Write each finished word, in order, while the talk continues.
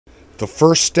The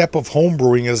first step of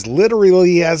homebrewing is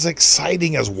literally as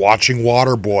exciting as watching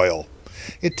water boil.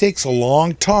 It takes a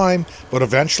long time, but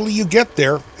eventually you get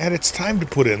there, and it's time to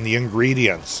put in the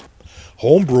ingredients.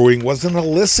 Homebrewing was an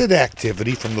illicit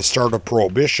activity from the start of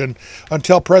Prohibition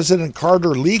until President Carter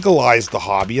legalized the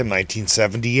hobby in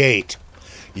 1978.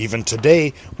 Even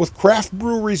today, with craft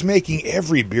breweries making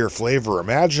every beer flavor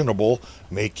imaginable,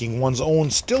 making one's own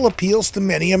still appeals to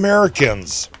many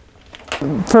Americans.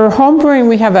 For homebrewing,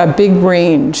 we have a big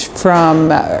range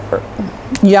from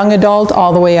young adult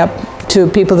all the way up to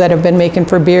people that have been making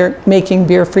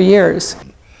beer for years.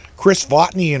 Chris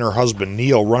Votney and her husband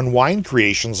Neil run Wine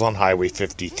Creations on Highway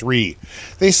 53.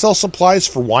 They sell supplies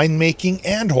for winemaking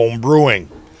and home brewing.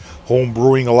 Home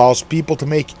brewing allows people to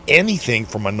make anything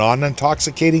from a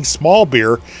non-intoxicating small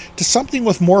beer to something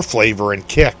with more flavor and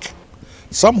kick.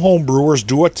 Some home brewers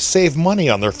do it to save money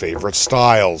on their favorite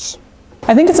styles.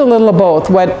 I think it's a little of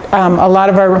both. What a lot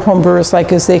of our home brewers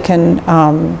like is they can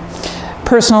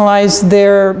personalize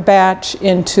their batch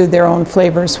into their own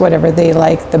flavors, whatever they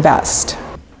like the best.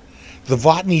 The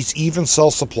Votneys even sell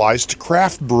supplies to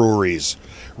craft breweries.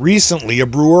 Recently, a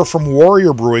brewer from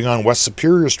Warrior Brewing on West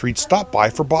Superior Street stopped by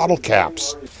for bottle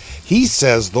caps. He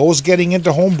says those getting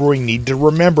into homebrewing need to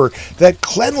remember that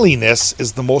cleanliness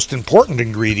is the most important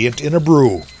ingredient in a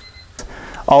brew.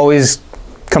 Always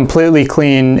completely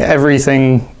clean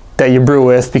everything that you brew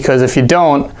with, because if you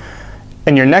don't,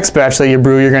 in your next batch that you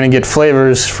brew, you're going to get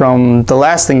flavors from the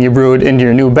last thing you brewed into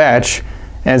your new batch,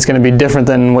 and it's going to be different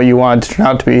than what you want it to turn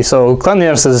out to be. So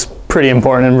cleanliness is pretty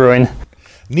important in brewing.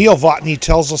 Neil Votney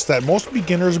tells us that most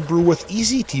beginners brew with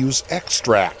easy-to-use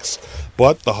extracts,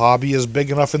 but the hobby is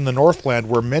big enough in the Northland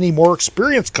where many more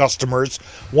experienced customers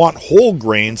want whole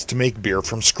grains to make beer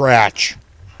from scratch.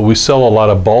 We sell a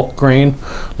lot of bulk grain,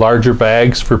 larger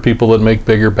bags for people that make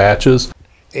bigger batches.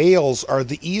 Ales are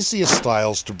the easiest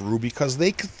styles to brew because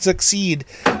they can succeed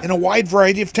in a wide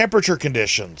variety of temperature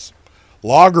conditions.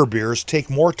 Lager beers take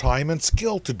more time and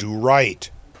skill to do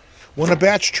right. When a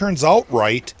batch turns out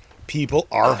right, people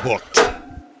are hooked.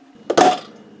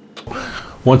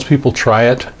 Once people try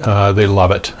it, they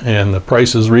love it, and the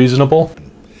price is reasonable.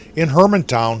 In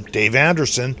Hermantown, Dave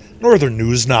Anderson, Northern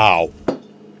News Now.